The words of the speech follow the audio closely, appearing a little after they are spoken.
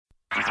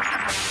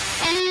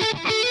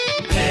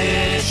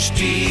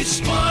HT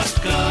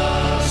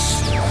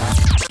Smartcast.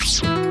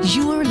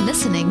 You are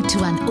listening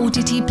to an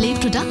OTT Play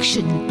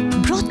production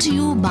brought to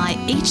you by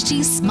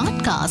HT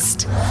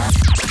Smartcast.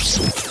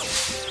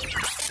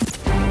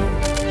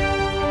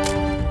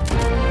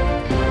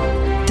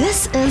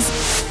 This is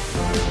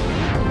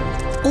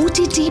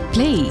OTT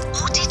Play.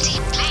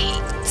 OTT Play.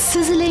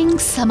 Sizzling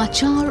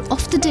Samachar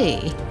of the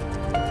Day.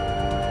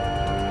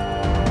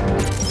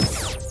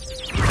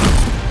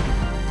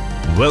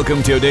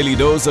 Welcome to your daily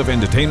dose of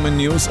entertainment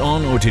news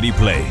on OTT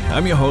Play.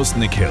 I'm your host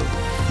Nikhil.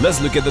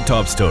 Let's look at the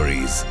top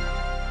stories.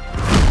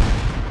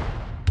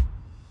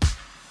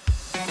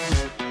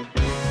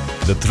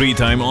 The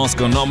three-time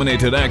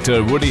Oscar-nominated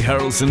actor Woody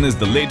Harrelson is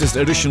the latest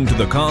addition to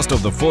the cast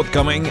of the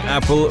forthcoming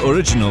Apple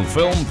original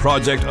film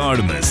Project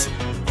Artemis.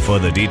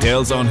 Further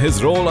details on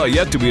his role are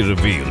yet to be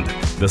revealed.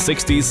 The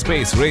 60s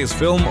space race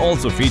film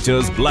also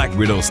features Black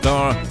Widow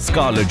star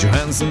Scarlett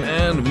Johansson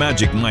and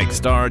Magic Mike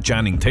star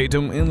Channing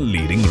Tatum in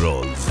leading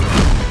roles.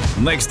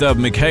 Next up,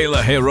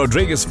 Michaela Hay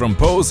Rodriguez from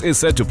Pose is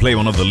set to play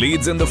one of the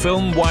leads in the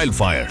film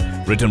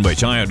Wildfire. Written by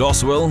Chaya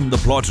Doswell, the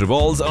plot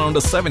revolves around a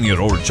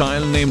 7-year-old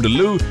child named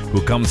Lou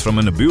who comes from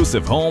an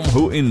abusive home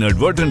who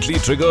inadvertently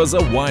triggers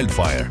a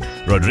wildfire.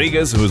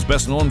 Rodriguez, who is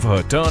best known for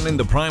her turn in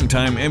the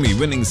primetime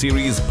Emmy-winning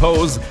series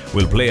Pose,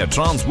 will play a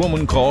trans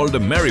woman called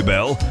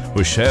Maribel,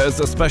 who shares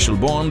a special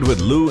bond with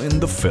Lou in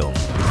the film.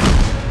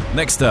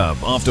 Next up,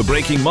 after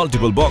breaking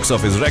multiple box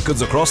office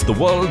records across the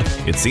world,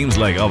 it seems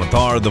like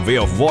Avatar: The Way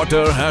of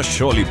Water has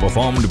surely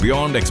performed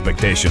beyond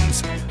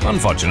expectations.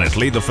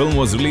 Unfortunately, the film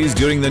was released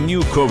during the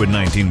new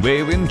COVID-19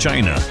 wave in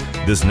China.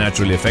 This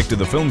naturally affected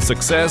the film's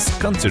success,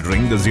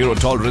 considering the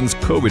zero-tolerance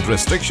COVID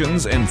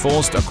restrictions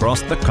enforced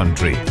across the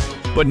country.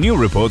 But new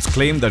reports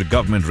claim that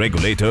government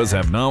regulators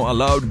have now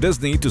allowed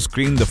Disney to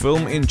screen the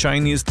film in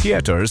Chinese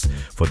theaters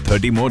for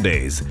 30 more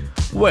days.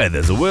 Where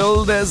there's a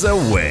will, there's a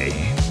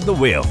way. The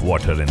way of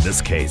water in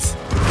this case.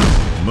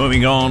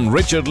 Moving on,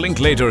 Richard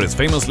Linklater is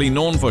famously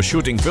known for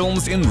shooting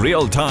films in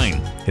real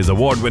time. His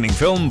award-winning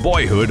film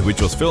Boyhood,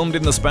 which was filmed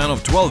in the span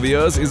of 12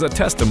 years, is a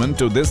testament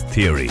to this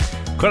theory.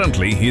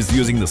 Currently, he's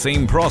using the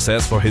same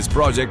process for his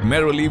project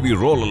Merrily We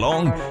Roll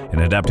Along,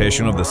 an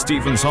adaptation of the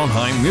Stephen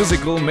Sondheim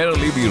musical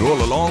Merrily We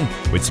Roll Along,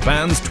 which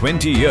spans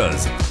 20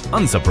 years.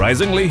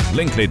 Unsurprisingly,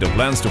 Linklater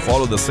plans to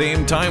follow the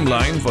same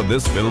timeline for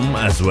this film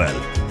as well.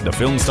 The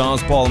film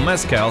stars Paul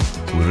Mescal,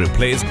 who will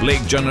replace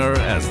Blake Jenner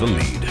as the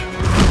lead.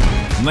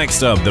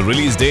 Next up, the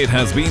release date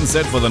has been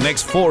set for the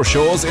next 4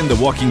 shows in the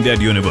Walking Dead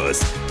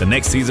universe. The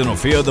next season of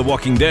Fear the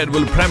Walking Dead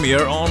will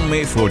premiere on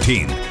May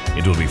 14th.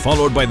 It will be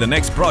followed by the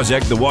next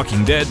project, The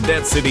Walking Dead: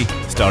 Dead City,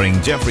 starring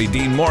Jeffrey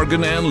Dean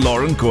Morgan and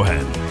Lauren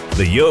Cohan.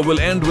 The year will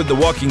end with The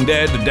Walking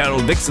Dead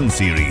Daryl Dixon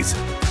series.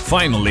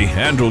 Finally,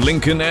 Andrew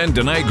Lincoln and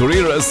Danai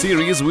Gurira's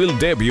series will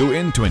debut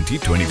in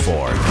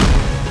 2024.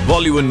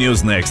 Bollywood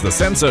news next. The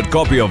censored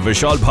copy of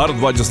Vishal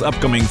Bharadwaj's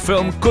upcoming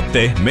film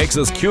Kutte makes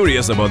us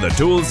curious about the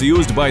tools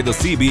used by the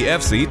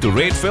CBFC to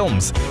rate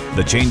films.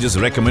 The changes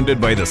recommended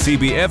by the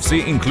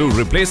CBFC include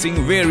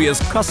replacing various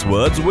cuss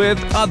words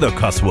with other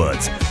cuss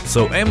words.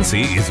 So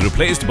MC is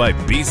replaced by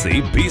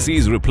BC, BC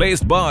is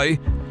replaced by...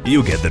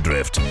 You get the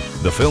drift.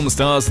 The film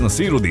stars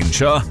Nasiruddin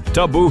Shah,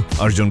 Tabu,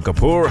 Arjun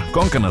Kapoor,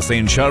 Konkana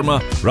Sen Sharma,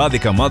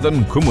 Radhika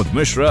Madan, Kumud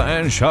Mishra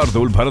and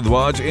Shardul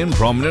Bharadwaj in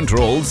prominent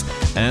roles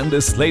and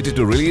is slated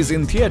to release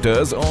in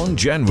theatres on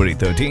January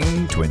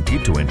 13,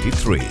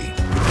 2023.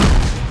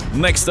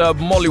 Next up,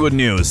 Mollywood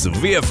news.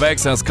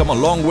 VFX has come a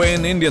long way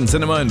in Indian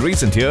cinema in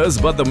recent years,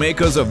 but the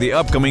makers of the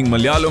upcoming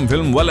Malayalam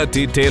film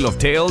Valatti Tale of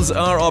Tales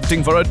are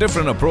opting for a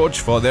different approach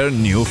for their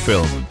new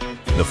film.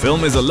 The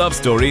film is a love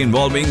story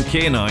involving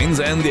canines,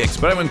 and the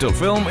experimental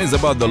film is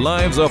about the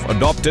lives of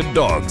adopted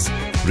dogs.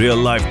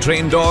 Real-life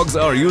trained dogs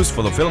are used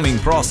for the filming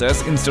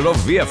process instead of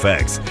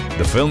VFX.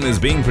 The film is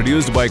being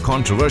produced by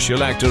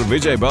controversial actor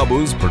Vijay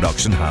Babu's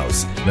production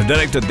house. The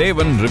director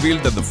Devan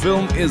revealed that the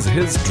film is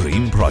his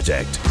dream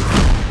project.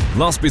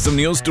 Last piece of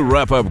news to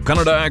wrap up.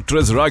 Kannada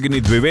actress Ragini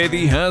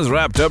Dwivedi has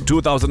wrapped up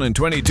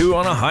 2022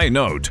 on a high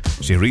note.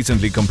 She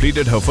recently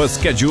completed her first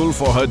schedule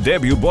for her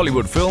debut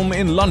Bollywood film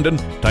in London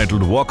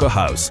titled Walker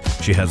House.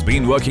 She has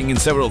been working in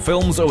several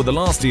films over the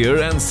last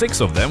year and 6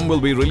 of them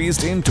will be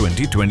released in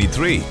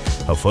 2023.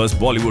 Her first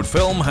Bollywood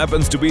film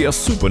happens to be a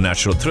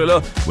supernatural thriller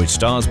which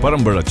stars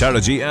Parambara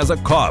Chatterjee as a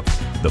cop.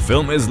 The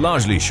film is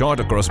largely shot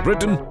across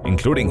Britain,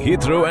 including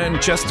Heathrow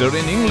and Chester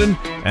in England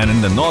and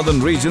in the northern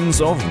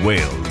regions of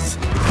Wales.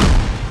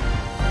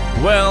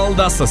 Well,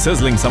 that's the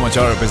sizzling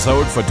Samachar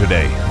episode for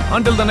today.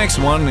 Until the next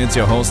one, it's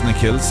your host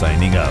Nikhil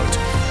signing out.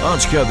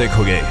 Aaj kya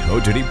dekhoge?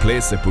 OTT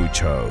Play se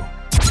poocho.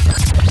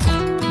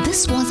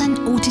 This was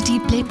an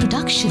OTT Play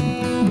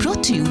production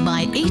brought to you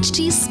by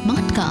HT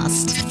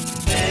Smartcast.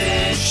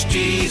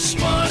 HT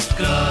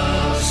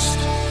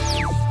Smartcast.